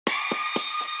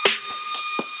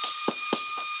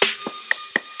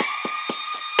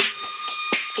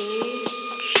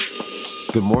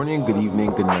Good morning, good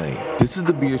evening, good night. This is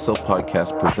the Be Yourself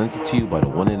podcast presented to you by the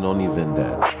one and only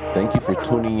Vendad. Thank you for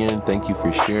tuning in, thank you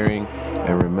for sharing,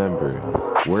 and remember,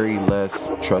 worry less,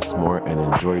 trust more, and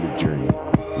enjoy the journey.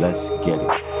 Let's get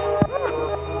it.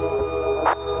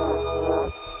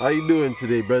 How you doing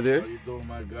today, brother? How you doing,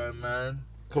 my guy, man?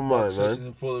 Come on, Session man.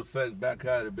 in full effect, back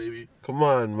at it, baby. Come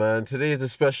on, man. Today is a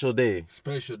special day.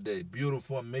 Special day,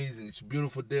 beautiful, amazing. It's a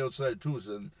beautiful day outside too,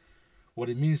 son. What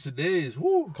it means today is,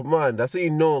 whoo. Come on, that's how you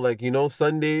know,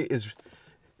 Sunday is,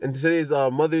 and today's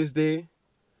Mother's Day.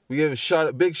 We give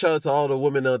a big shout out to all the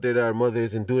women out there that are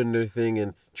mothers and doing their thing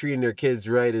and treating their kids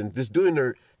right and just doing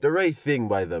the right thing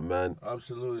by them, man.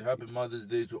 Absolutely. Happy Mother's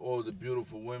Day to all the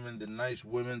beautiful women, the nice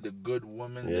women, the good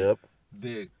women, Yep.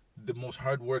 the most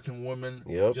hardworking women.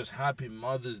 Yep. Just happy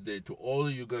Mother's Day to all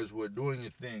of you guys who are doing your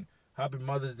thing. Happy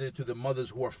Mother's Day to the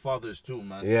mothers who are fathers too,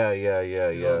 man. Yeah. You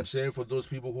know what I'm saying? For those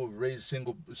people who have raised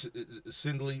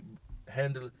singly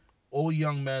handled all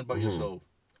young men by yourself.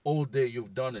 All day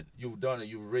you've done it.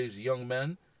 You've raised young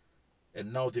men,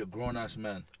 and now they're grown-ass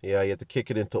men. Yeah, you have to kick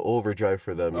it into overdrive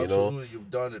for them, Absolutely, you've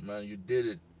done it, man. You did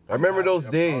it. I remember those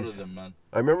I'm days. proud of them, man.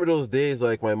 I remember those days,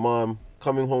 like my mom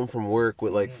coming home from work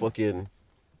with like fucking,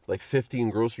 like 15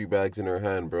 grocery bags in her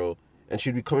hand, bro. And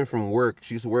she'd be coming from work.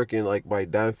 She used to work in like by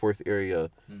Danforth area.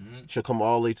 She'll come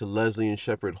all the way to Leslie and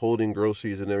Shepherd holding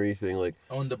groceries and everything, like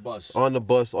On the bus. on the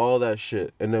bus, all that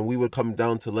shit. And then we would come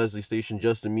down to Leslie Station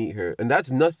just to meet her. And that's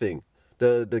nothing.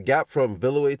 The gap from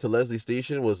Villaway to Leslie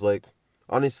Station was like,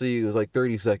 honestly, it was like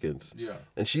 30 seconds. Yeah.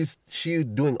 And she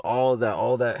doing all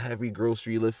that heavy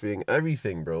grocery lifting,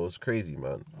 everything, bro. It's crazy,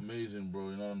 man. Amazing,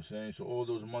 bro. You know what I'm saying? So all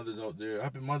those mothers out there,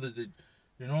 happy Mother's Day.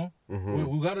 You know,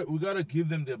 we gotta give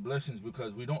them their blessings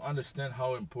because we don't understand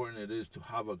how important it is to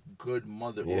have a good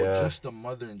mother or just a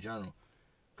mother in general.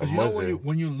 Because you know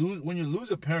when you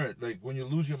lose a parent, like when you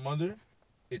lose your mother,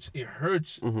 it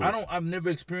hurts. I've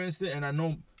never experienced it, and I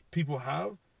know people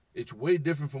have. It's way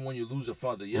different from when you lose a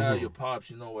father. Yeah, your pops,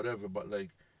 whatever, but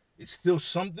like it's still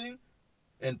something.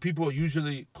 And people are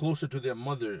usually closer to their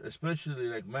mother, especially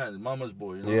like mama's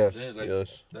boy. You know what I'm saying? Like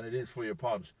than it is for your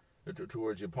pops.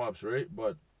 Towards your pops, right?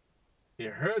 But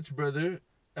it hurts, brother.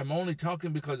 I'm only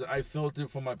talking because I felt it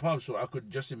from my pops, so I could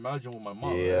just imagine with my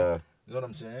mom. Yeah. Right? You know what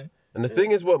I'm saying? And the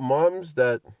thing is, what moms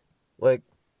that, like,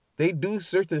 they do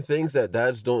certain things that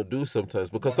dads don't do sometimes.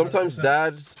 Because sometimes 100%.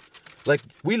 dads, like,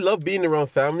 we love being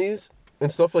around families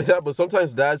and stuff like that, but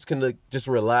sometimes dads can, like, just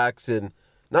relax and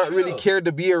not really care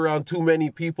to be around too many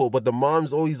people, but the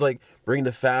moms always like bring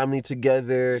the family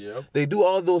together. Yep. They do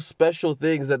all those special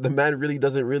things that the man really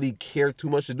doesn't really care too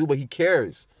much to do, but he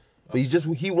cares. But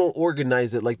he won't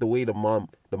organize it like the way the mom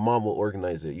will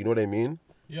organize it. You know what I mean?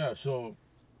 Yeah. So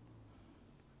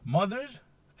mothers,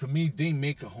 to me, they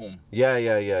make a home. Yeah.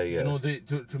 You know,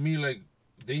 to me, like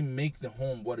they make the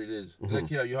home what it is. Like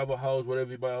you have a house,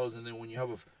 whatever you buy a house, and then when you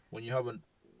have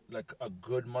a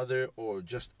good mother or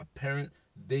just a parent,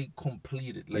 they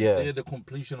complete it. Like they're the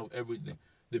completion of everything.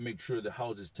 They make sure the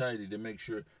house is tidy. They make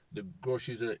sure the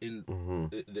groceries are in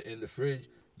the fridge.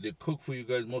 They cook for you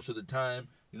guys most of the time.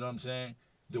 You know what I'm saying?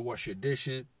 They wash your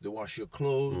dishes. They wash your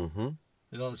clothes.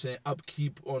 You know what I'm saying?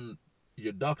 Upkeep on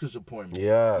your doctor's appointment.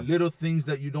 Yeah. Little things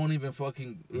that you don't even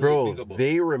fucking really think about.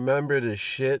 They remember the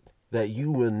shit that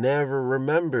you will never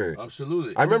remember.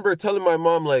 Absolutely. I remember telling my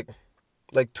mom like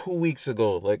 2 weeks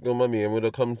ago, like, "Oh, mommy, I'm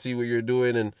gonna come see what you're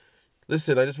doing and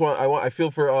listen, I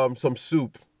feel for some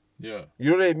soup." Yeah.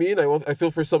 You know what I mean? I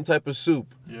feel for some type of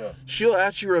soup. Yeah. She'll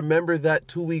actually remember that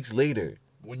 2 weeks later.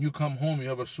 When you come home, you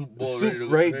have a soup bowl Soup ready to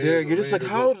go, right ready there. to- You're just like,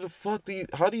 ready to how go. the fuck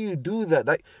how do you do that?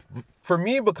 Like, for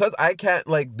me, because I can't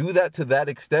like do that to that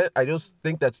extent, I just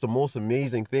think that's the most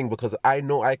amazing thing because I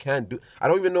know I don't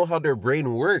even know how their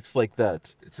brain works like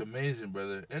that. It's amazing,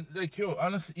 brother. And like,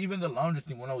 honestly, even the laundry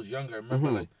thing when I was younger, I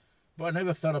remember like, but I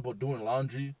never thought about doing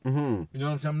laundry. You know what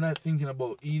I'm saying? I'm not thinking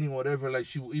about eating whatever. Like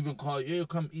she would even call, "Yeah,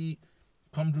 come eat,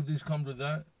 come do this, come do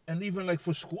that." And even like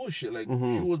for school shit, like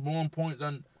she was more on point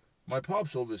than my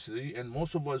pops, obviously. And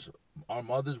most of us, our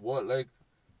mothers,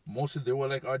 they were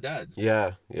like our dads.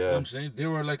 Yeah. You know what I'm saying? They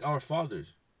were like our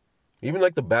fathers. Even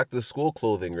like the back to school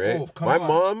clothing, right? Oh, come My on.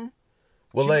 mom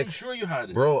will She like, made sure you had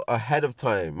it. bro, ahead of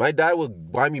time. My dad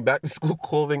would buy me back to school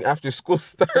clothing after school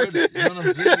started. You know what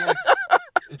I'm saying? Like,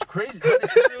 it's crazy.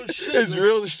 It's real shit. It's like,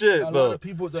 real shit, a lot though. of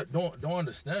people that don't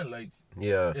understand, like,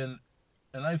 Yeah. and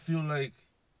I feel like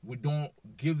we don't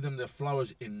give them their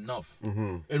flowers enough.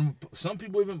 And some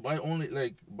people even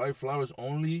buy flowers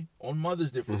only on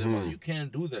Mother's Day for their mother. You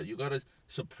can't do that. You gotta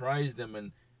surprise them,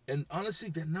 and honestly,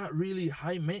 they're not really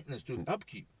high maintenance to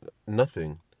upkeep.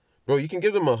 Nothing. Bro, you can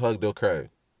give them a hug, they'll cry.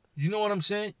 You know what I'm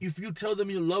saying? If you tell them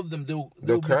you love them,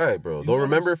 They'll cry, bro. They'll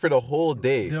remember for the whole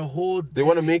day. The whole day. They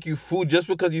want to make you food just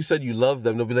because you said you love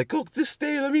them. They'll be like, "Oh, just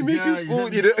stay. Let me make you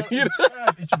food."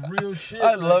 It's real shit.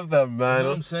 I love that, man. You know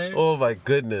what I'm saying? Oh my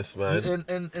goodness, man.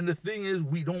 And the thing is,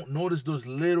 we don't notice those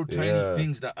little tiny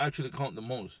things that actually count the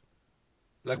most.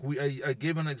 Like I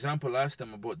gave an example last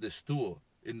time about the stool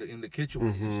in the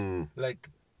kitchen. Like,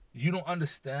 you don't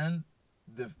understand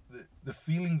the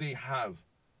feeling they have.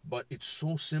 But it's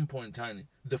so simple and tiny.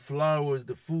 The flowers,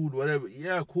 the food, whatever.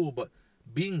 Yeah, cool. But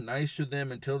being nice to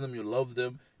them and tell them you love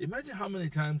them. Imagine how many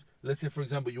times, let's say, for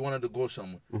example, you wanted to go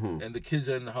somewhere. And the kids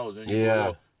are in the house. And you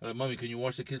go, like, Mommy, can you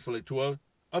watch the kids for like 2 hours?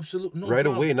 Absolutely. No right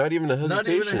problem. away. Not even a hesitation. Not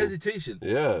even a hesitation.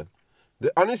 Yeah.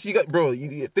 Honestly,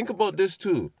 you think about this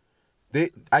too.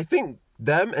 I think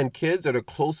them and kids are the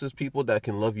closest people that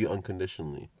can love you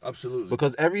unconditionally. Absolutely.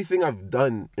 Because everything I've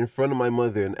done in front of my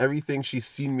mother and everything she's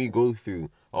seen me go through,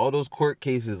 all those court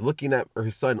cases, looking at her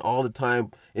son all the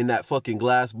time in that fucking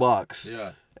glass box.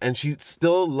 Yeah. And she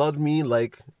still loved me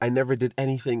like I never did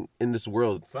anything in this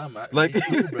world. Fam, like,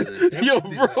 too, brother. Yo,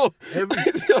 bro.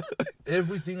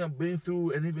 Everything I've been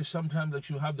through, and even sometimes like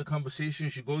she'll have the conversation,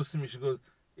 she goes to me, she goes,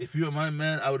 if you were my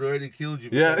man, I would already killed you.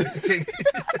 Yeah.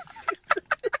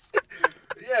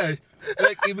 Yeah,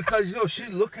 like, because, she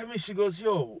look at me, she goes,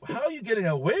 yo, how are you getting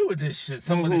away with this shit?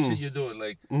 Some of the shit you're doing,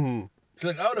 like, it's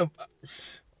like out of,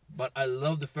 but I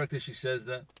love the fact that she says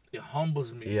that. It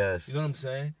humbles me. Yes. You know what I'm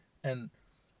saying? And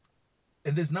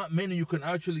there's not many you can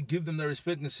actually give them the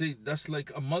respect and say, that's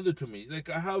like a mother to me. Like,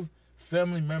 I have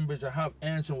family members, I have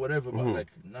aunts and whatever, but like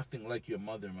nothing like your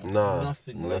mother, man. Nah,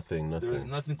 nothing. There is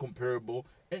nothing comparable.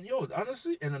 And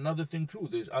honestly, and another thing too,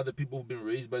 there's other people who've been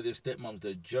raised by their stepmoms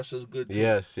that are just as good too.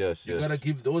 Yes. You gotta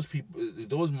give those people,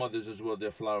 those mothers as well,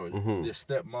 their flowers. Their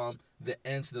stepmom, their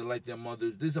aunts that like their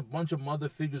mothers. There's a bunch of mother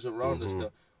figures around us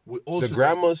that we also the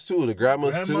grandmas too.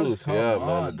 Yeah,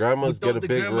 man. The grandmas without get a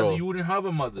big role. You wouldn't have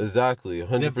a mother. Exactly,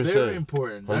 100%. They're very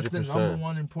important. 100%. That's the number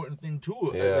one important thing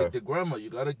too. Yeah. Like the grandma, you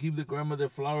gotta give the grandma their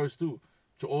flowers too.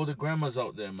 To all the grandmas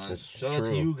out there, man. Shout out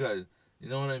to you guys. You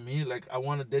know what I mean? Like, I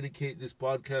want to dedicate this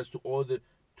podcast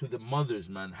to the mothers,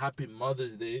 man. Happy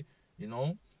Mother's Day,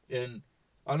 And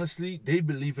honestly, they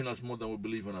believe in us more than we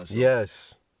believe in ourselves.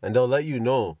 Yes, and they'll let you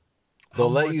know. They'll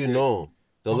let you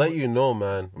know,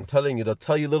 man. I'm telling you, they'll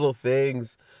tell you little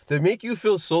things. They make you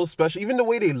feel so special. Even the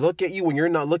way they look at you when you're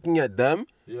not looking at them.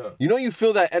 Yeah. You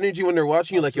feel that energy when they're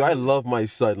watching you. Like, yo, I love my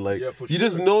son. Like, you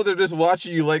just know they're just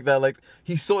watching you like that. Like,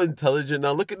 he's so intelligent.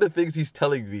 Now, look at the things he's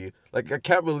telling me. Like, I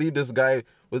can't believe this guy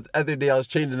was, the other day I was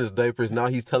changing his diapers. Now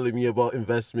he's telling me about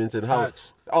investments and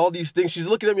Facts. how all these things. She's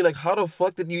looking at me like, how the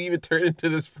fuck did you even turn into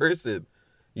this person?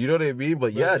 You know what I mean?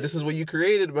 But yeah, this is what you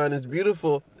created, man. It's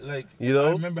beautiful. Like, I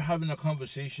remember having a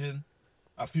conversation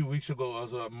a few weeks ago. I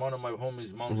was at one of my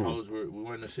homies' mom's house where we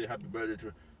went to say happy birthday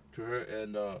to her,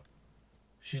 and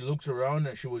she looked around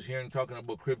and she was talking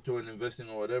about crypto and investing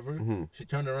or whatever. She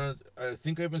turned around. I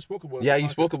think I even spoke about it. Yeah, you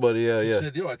spoke about it. Yeah, she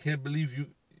said, yo, I can't believe you.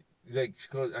 Like,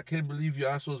 I can't believe you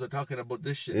assholes are talking about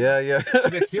this shit. Yeah.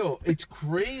 Like, yo, it's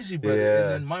crazy, brother. Yeah. And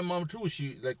then my mom, too,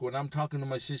 she, like, when I'm talking to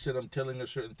my sister and I'm telling her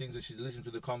certain things and she's listening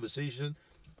to the conversation,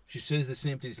 she says the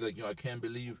same things. Like, yo, I can't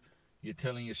believe you're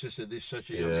telling your sister this such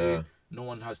a young age. No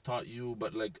one has taught you.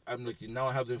 But, like, I'm like, now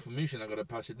I have the information. I got to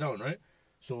pass it down, right?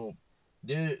 So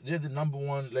they're the number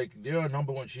one, like, they're our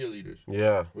number one cheerleaders.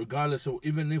 Yeah. Regardless, so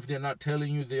even if they're not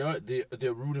telling you,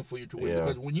 they're rooting for you to win.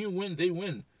 Because when you win, they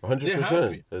win.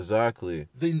 100%. Exactly.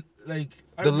 They, like...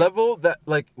 level that,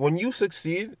 like, when you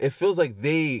succeed, it feels like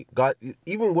they got,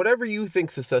 even whatever you think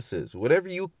success is, whatever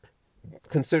you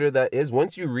consider that is,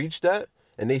 once you reach that,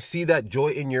 and they see that joy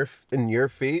in your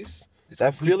face, that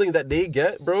complete feeling that they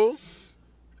get, bro.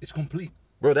 It's complete.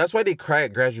 Bro, that's why they cry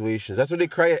at graduations. That's why they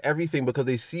cry at everything, because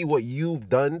they see what you've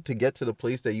done to get to the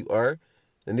place that you are,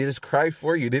 and they just cry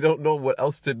for you. They don't know what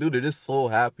else to do. They're just so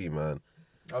happy, man.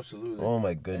 Absolutely. Oh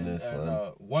my goodness, and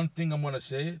man. One thing I'm gonna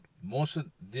say,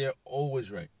 they're always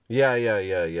right. Yeah.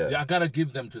 I gotta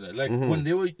give them to that. Like when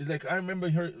they were, like, I remember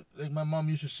her, like, my mom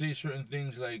used to say certain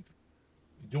things like,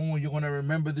 "Don't, you're gonna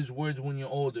remember these words when you're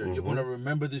older. You're gonna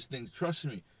remember these things. Trust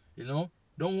me.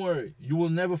 Don't worry. You will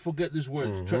never forget these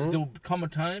words. There will come a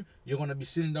time you're gonna be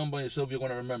sitting down by yourself. You're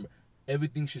gonna remember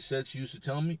everything she said. She used to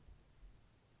tell me.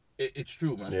 It's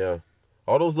true, man. Yeah.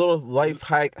 All those little life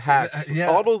hacks. Yeah.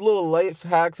 All those little life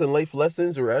hacks and life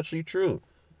lessons were actually true.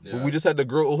 Yeah. But we just had to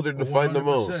grow older to find them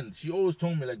out. She always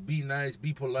told me, like, be nice,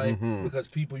 be polite, because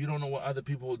you don't know what other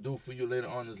people will do for you later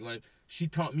on in life. She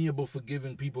taught me about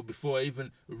forgiving people before I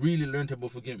even really learned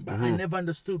about forgiving. But I never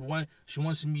understood why she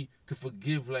wants me to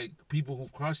forgive, like, people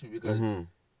who've crossed me, because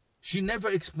she never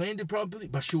explained it properly,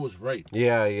 but she was right.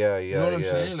 Yeah. You know what I'm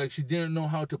saying? Like, she didn't know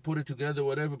how to put it together,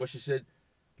 whatever. But she said,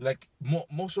 like,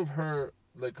 most of her,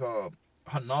 like,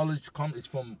 her knowledge is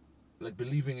from, like,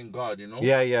 believing in God, you know?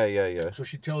 Yeah. So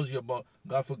she tells you about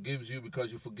God forgives you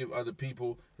because you forgive other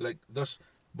people. Like, that's...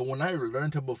 But when I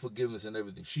learned about forgiveness and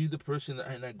everything, she's the person that...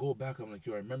 And I go back, I'm like,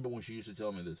 yo, I remember when she used to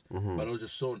tell me this. But I was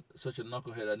just such a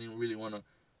knucklehead, I didn't really want to...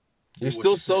 You're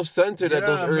still self-centered at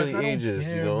those early ages,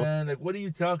 care, you know? Man. Like, what are you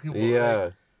talking about? Yeah.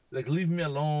 Like, leave me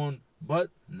alone. But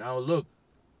now look,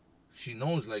 she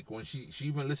knows, like, when she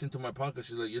even listened to my podcast,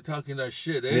 she's like, you're talking that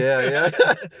shit, eh?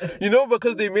 Yeah. You know,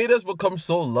 because they made us become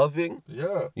so loving.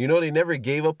 Yeah. You know, they never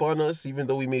gave up on us, even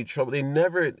though we made trouble.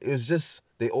 It was just,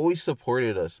 they always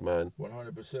supported us, man.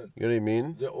 100%. You know what I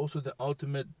mean? They're also the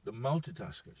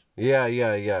multitaskers.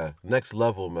 Yeah. Next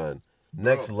level, man.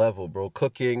 Next level, bro.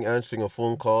 Cooking, answering a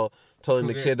phone call, telling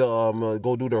the kid to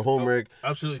go do their homework.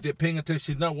 Absolutely. They're paying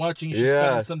attention. She's not watching. She's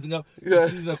cutting something up.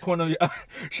 She's in the corner of your eye.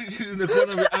 She's in the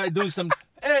corner of your eye doing something.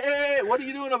 Hey, what are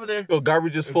you doing over there? Yo,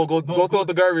 garbage is full. Go throw out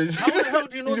the garbage. How the hell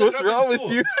do you know What's the garbage wrong is full?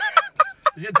 with you?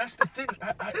 Yeah, that's the thing.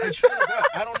 I swear to God,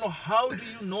 I don't know. How do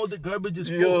you know the garbage is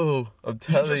full? Yo, I'm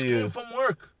telling you. You just came from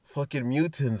work. Fucking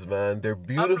mutants, man. They're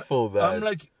beautiful, man. I'm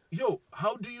like, yo,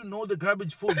 how do you know the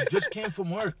garbage full? You just came from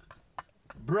work.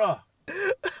 Bruh.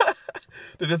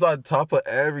 They're just on top of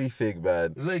everything,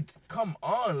 man. Like, come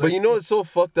on. Like, but you know, it's so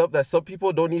fucked up that some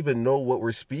people don't even know what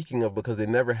we're speaking of because they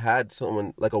never had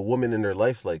someone, like a woman in their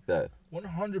life like that.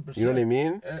 100%. You know what I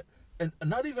mean? And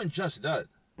not even just that.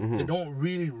 They don't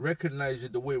really recognize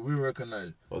it the way we recognize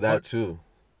it. Oh, that too.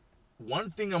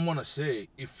 One thing I'm going to say,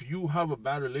 if you have a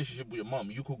bad relationship with your mom,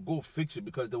 you could go fix it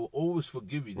because they will always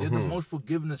forgive you. They're the most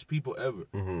forgiveness people ever.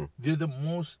 They're the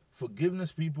most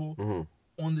forgiveness people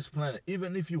on this planet.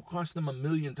 Even if you cost them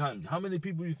 1,000,000 times. How many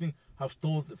people you think have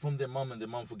stole from their mom and their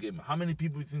mom forgave them? How many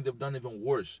people you think they've done even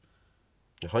worse?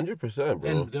 100%, bro.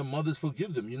 And their mothers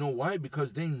forgive them. You know why?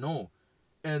 Because they know.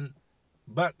 And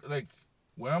back, like,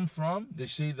 where I'm from, they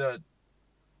say that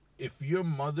if your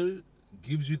mother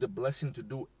gives you the blessing to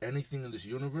do anything in this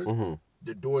universe,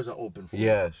 the doors are open for you.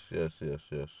 Yes.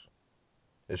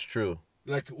 It's true.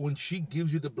 Like, when she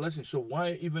gives you the blessing, so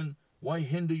why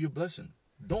hinder your blessing?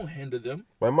 Don't hinder them.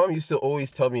 My mom used to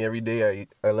always tell me every day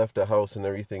I left the house and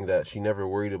everything that she never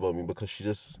worried about me because she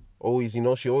just always, you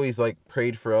know, she always like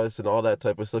prayed for us and all that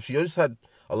type of stuff. She just had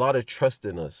a lot of trust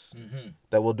in us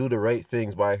that we'll do the right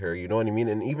things by her, you know what I mean?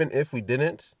 And even if we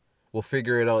didn't, we'll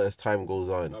figure it out as time goes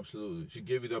on. Absolutely. She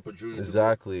gave you the opportunity.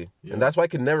 Exactly. Yeah. And that's why I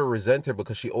could never resent her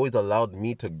because she always allowed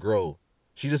me to grow.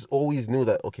 She just always knew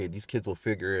that, okay, these kids will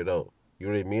figure it out. You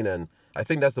know what I mean? And I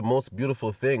think that's the most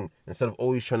beautiful thing. Instead of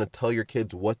always trying to tell your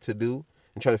kids what to do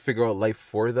and trying to figure out life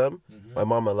for them, my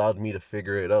mom allowed me to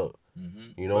figure it out.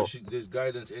 You know? But there's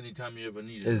guidance anytime you ever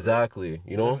need it. Exactly. Right?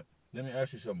 You know? Let me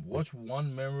ask you something. What's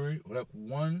one memory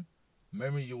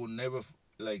you will never,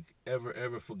 like,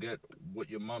 ever forget what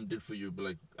your mom did for you? But,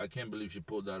 like, I can't believe she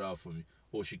pulled that out for me.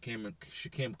 Or she came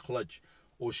clutch.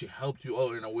 Or she helped you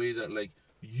out in a way that, like,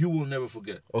 you will never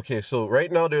forget. Okay, so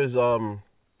right now there's a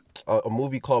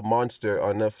movie called Monster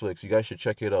on Netflix. You guys should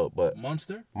check it out. But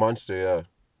Monster, yeah.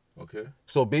 Okay.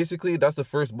 So basically, that's the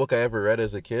first book I ever read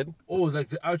as a kid. Oh, like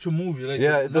the actual movie, like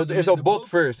yeah, it's a book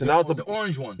first, and now it's the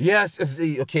orange one. Yes,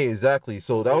 okay, exactly.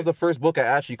 So that was the first book I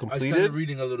actually completed. I started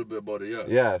reading a little bit about it. Yeah.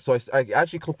 Yeah, so I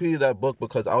actually completed that book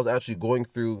because I was actually going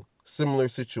through similar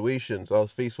situations. I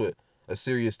was faced with a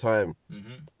serious time,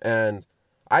 and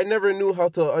I never knew how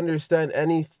to understand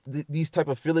these type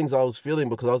of feelings I was feeling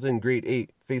because I was in grade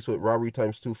 8, faced with robbery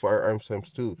times 2, firearms times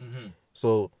 2.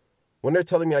 So when they're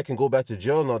telling me I can go back to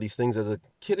jail and all these things, as a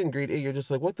kid in grade 8, you're just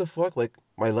like, what the fuck? Like,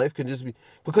 my life can just be...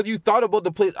 Because you thought about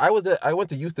the place... I went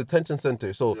to youth detention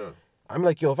center, so... Yeah. I'm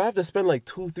like, yo, if I have to spend like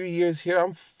 2-3 years here,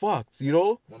 I'm fucked, you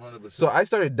know? 100%. So I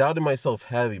started doubting myself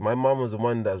heavy. My mom was the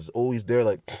one that was always there,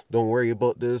 like, don't worry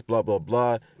about this, blah, blah,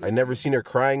 blah. I never seen her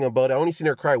crying about it. I only seen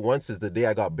her cry once is the day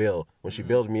I got bail, when she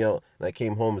bailed me out and I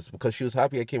came home. It's because she was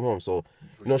happy I came home. So,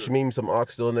 she made me some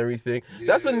oxtail and everything. Yeah,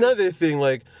 that's another thing.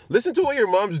 Like, listen to what your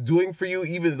mom's doing for you,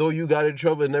 even though you got in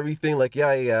trouble and everything. Like,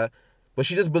 yeah. But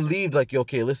she just believed, like,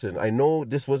 okay, listen, I know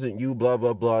this wasn't you, blah,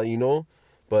 blah, blah, you know?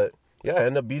 But... yeah, I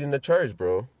ended up beating the charge,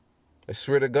 bro. I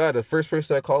swear to God, the first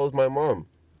person I called was my mom.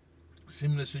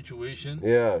 Similar situation.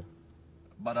 Yeah.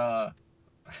 But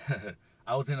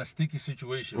I was in a sticky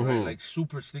situation, right? Like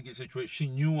super sticky situation. She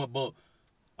knew about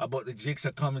the jakes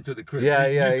are coming to the crib. Yeah.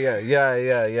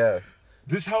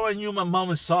 This is how I knew my mom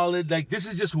was solid. Like, this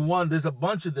is just one. There's a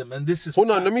bunch of them, and this is... Hold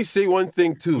on, let me say one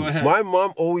thing, too. My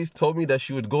mom always told me that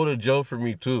she would go to jail for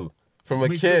me, too. From a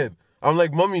kid. Too. I'm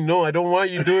like, Mommy, no, I don't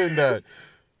want you doing that.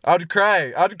 I'd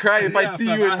cry if I see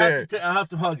you in there. I have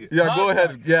to hug it. Yeah, go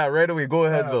ahead. Yeah, right away. Go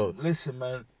ahead, though. Listen,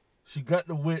 man. She got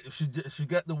the wind. She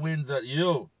got the wind that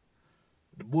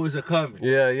the boys are coming.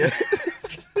 Yeah.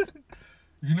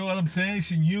 You know what I'm saying?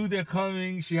 She knew they're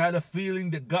coming. She had a feeling,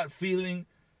 the gut feeling.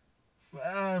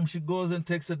 Fam, she goes and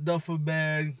takes a duffel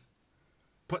bag,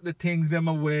 put the things them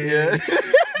away. Yeah.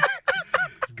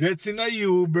 Gets in a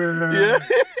Uber. Yeah.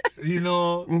 You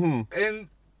know, and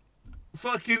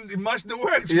fucking match the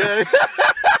works. Yeah.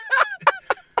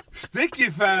 Sticky,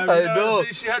 fam. I know.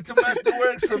 She had to match the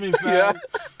works for me, fam. Yeah.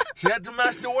 She had to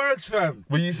match the works, fam.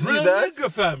 But you see Real that?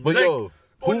 nigga, fam. But like, yo,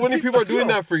 who many people are doing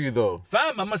that for you, though?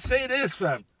 Fam, I'ma say this,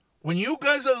 fam. When you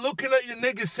guys are looking at your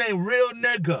niggas saying real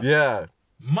nigga. Yeah.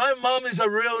 My mom is a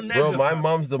real nigga. Bro, my fam.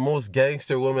 mom's the most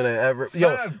gangster woman I ever. Fam.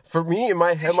 Yo, for me in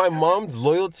my head, my mom's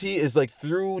loyalty is like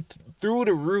through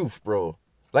the roof, bro.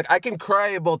 Like I can cry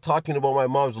about talking about my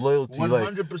mom's loyalty. 100%,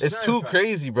 like it's too fam.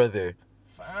 crazy, brother.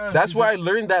 Fam, That's where I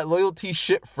learned that loyalty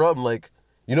shit from. Like,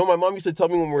 you know, my mom used to tell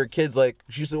me when we were kids, like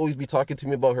she used to always be talking to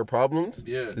me about her problems.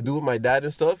 Yeah. To do with my dad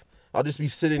and stuff. I'll just be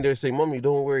sitting there saying, "Mommy,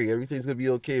 don't worry, everything's gonna be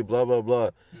okay." Blah blah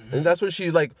blah. And that's when she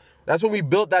like. That's when we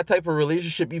built that type of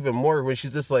relationship even more. When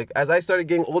she's just like, as I started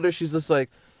getting older, she's just like,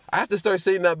 I have to start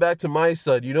saying that back to my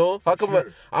son. You know, how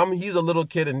come he's a little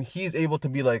kid and he's able to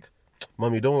be like,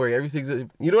 "Mommy, don't worry, everything's."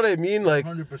 You know what I mean? Like,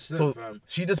 100%, so fam.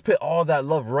 she just put all that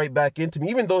love right back into me,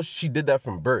 even though she did that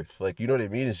from birth. Like, you know what I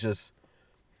mean? It's just,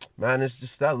 man, it's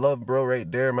just that love, bro,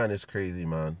 right there, man. It's crazy,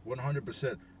 man.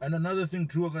 100%. And another thing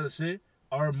too, I gotta say,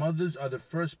 our mothers are the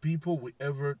first people we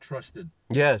ever trusted.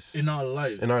 Yes. In our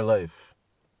life.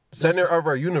 Center of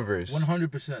our universe.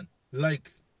 100%.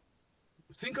 Like,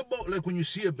 think about like when you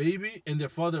see a baby and their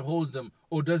father holds them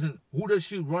or doesn't. Who does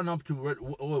she run up to?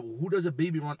 Or who does a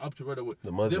baby run up to right away?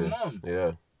 The mother. Their mom.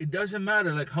 Yeah. It doesn't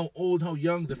matter like how old, how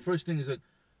young. The first thing is like,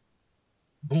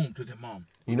 boom, to their mom.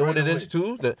 You know right what it away. is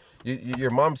too? That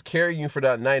your mom's carrying you for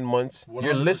that 9 months. 100%.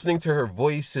 You're listening to her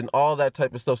voice and all that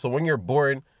type of stuff. So when you're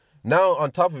born, now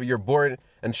on top of it, you're born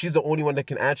and she's the only one that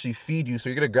can actually feed you. So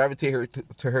you're gonna gravitate her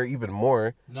to her even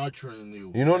more. Nurturing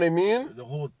you. You know what I mean? The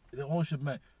whole shit,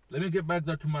 man. Let me get back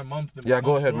there to my mom. Yeah,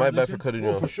 go ahead. My bad for cutting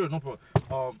you off. For sure, no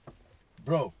problem.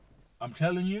 Bro, I'm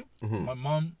telling you, my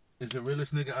mom is the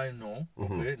realest nigga I know.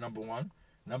 Okay, number one.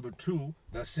 Number two,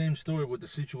 that same story with the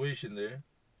situation there.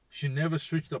 She never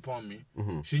switched up on me.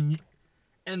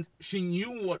 She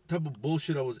knew what type of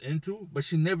bullshit I was into, but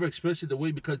she never expressed it the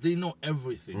way because they know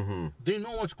everything. They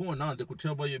know what's going on. They could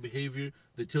tell by your behavior.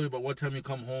 They tell you about what time you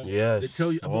come home. Yes. They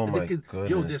tell you Oh my goodness.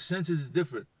 Yo, their senses is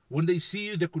different. When they see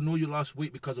you, they could know you lost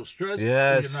weight because of stress.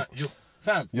 Yes. So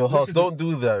fam. Yo, Hulk, don't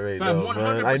do that right fam, now,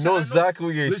 man. I 100%, know exactly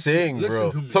what you're saying,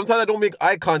 bro. Sometimes I don't make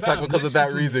eye contact Fam, because of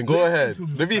that reason. Go ahead.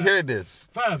 Let me fam. hear this.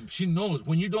 Fam, she knows.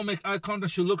 When you don't make eye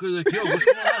contact, she'll look at you like, yo, what's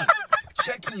going on?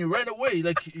 Checking you right away.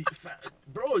 Like,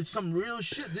 bro, it's some real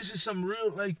shit. This is some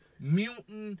real, like,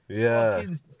 mutant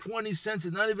fucking 20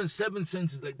 senses, not even 7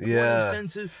 senses, like 20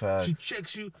 senses. Fact. She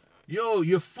checks you. Yo,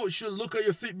 your foot, she'll look at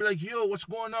your feet, be like, yo, what's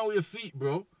going on with your feet,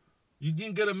 bro? You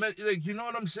didn't get like, you know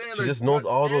what I'm saying? She like, just knows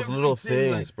all those little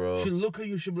things, like, bro. She'll look at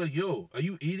you, she'll be like, yo, are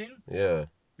you eating? Yeah.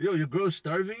 Yo, your girl's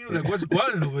starving you? Like, what's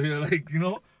going on over here? Like, you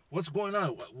know, what's going on?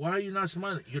 Why are you not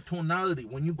smiling? Your tonality.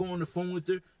 When you go on the phone with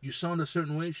her, you sound a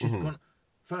certain way. She's gonna...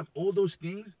 Fam, all those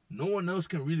things, no one else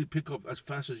can really pick up as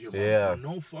fast as your mom. Yeah.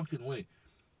 No fucking way.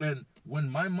 And when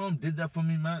my mom did that for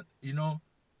me, man, you know,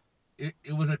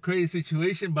 it was a crazy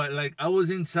situation, but, like, I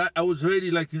was inside. I was already,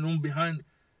 like, you know, behind...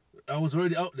 I was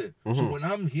already out there. So when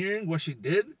I'm hearing what she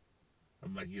did,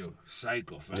 I'm like, yo,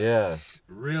 psycho, fam. Yeah.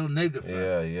 Real nigga, fam.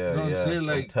 Yeah. You know what I'm saying?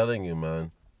 Like, I'm telling you,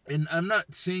 man. And I'm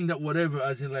not saying that whatever,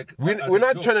 as in, like... We're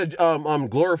not trying to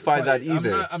glorify that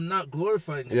either. I'm not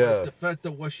glorifying it. Yeah. It's the fact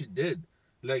of what she did.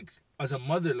 Like, as a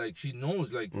mother, like, she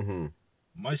knows, like,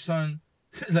 my son,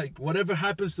 like, whatever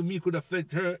happens to me could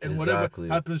affect her, and whatever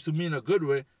happens to me in a good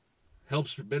way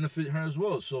helps benefit her as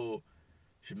well. So,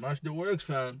 she matched the works,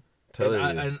 fam. And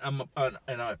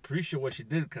I appreciate what she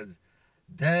did, because,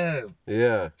 damn.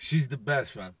 Yeah. She's the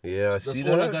best, fam. Yeah, That's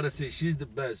all I gotta say. She's the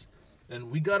best. And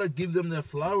we gotta give them their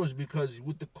flowers, because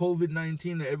with the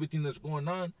COVID-19 and everything that's going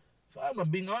on, fam, I'm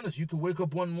being honest, you could wake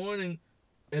up one morning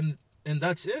and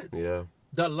that's it. Yeah.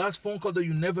 That last phone call that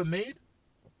you never made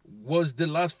was the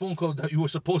last phone call that you were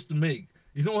supposed to make.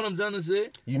 You know what I'm trying to say?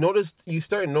 You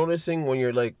start noticing when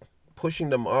you're, like, pushing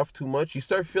them off too much, you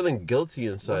start feeling guilty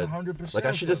inside. 100%. Like,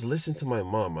 I should just listen to my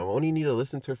mom. I only need to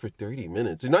listen to her for 30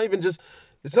 minutes. It's not even just,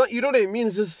 it's not, you know what I mean?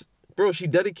 It's just, bro, she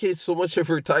dedicates so much of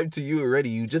her time to you already.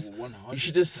 You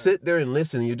should just sit there and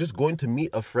listen. You're just going to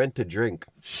meet a friend to drink.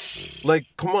 Like,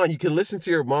 come on, you can listen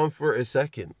to your mom for a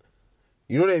second.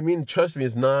 You know what I mean? Trust me,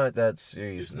 it's not that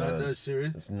serious. It's not that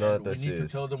serious. It's not that serious. We need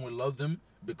to tell them we love them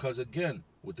because, again,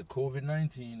 with the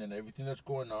COVID-19 and everything that's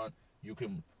going on, you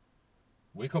can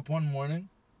wake up one morning,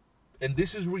 and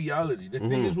this is reality. The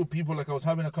thing is with people, like I was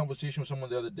having a conversation with someone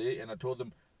the other day, and I told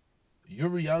them, your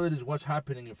reality is what's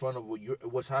happening in front of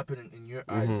what's happening in your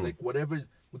eyes. Like whatever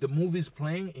the movie's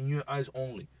playing in your eyes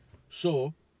only.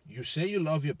 So you say you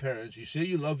love your parents, you say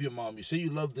you love your mom, you say you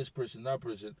love this person, that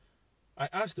person. I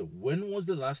asked her, when was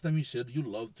the last time you said you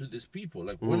loved to these people?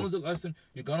 Like when was the last time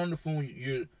you got on the phone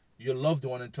your loved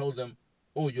one and told them,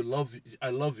 oh, I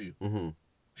love you.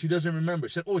 She doesn't remember.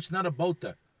 She said, oh, it's not about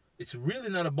that. It's really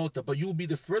not about that. But you'll be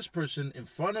the first person in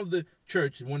front of the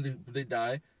church when they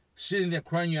die, sitting there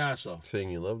crying your ass off. Saying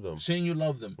you love them. Saying you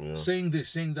love them. Yeah. Saying this,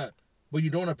 saying that. But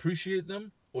you don't appreciate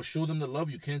them or show them the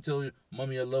love. You can't tell your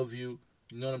mommy, I love you.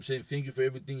 You know what I'm saying? Thank you for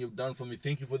everything you've done for me.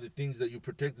 Thank you for the things that you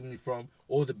protected me from,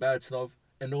 all the bad stuff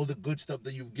and all the good stuff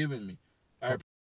that you've given me. I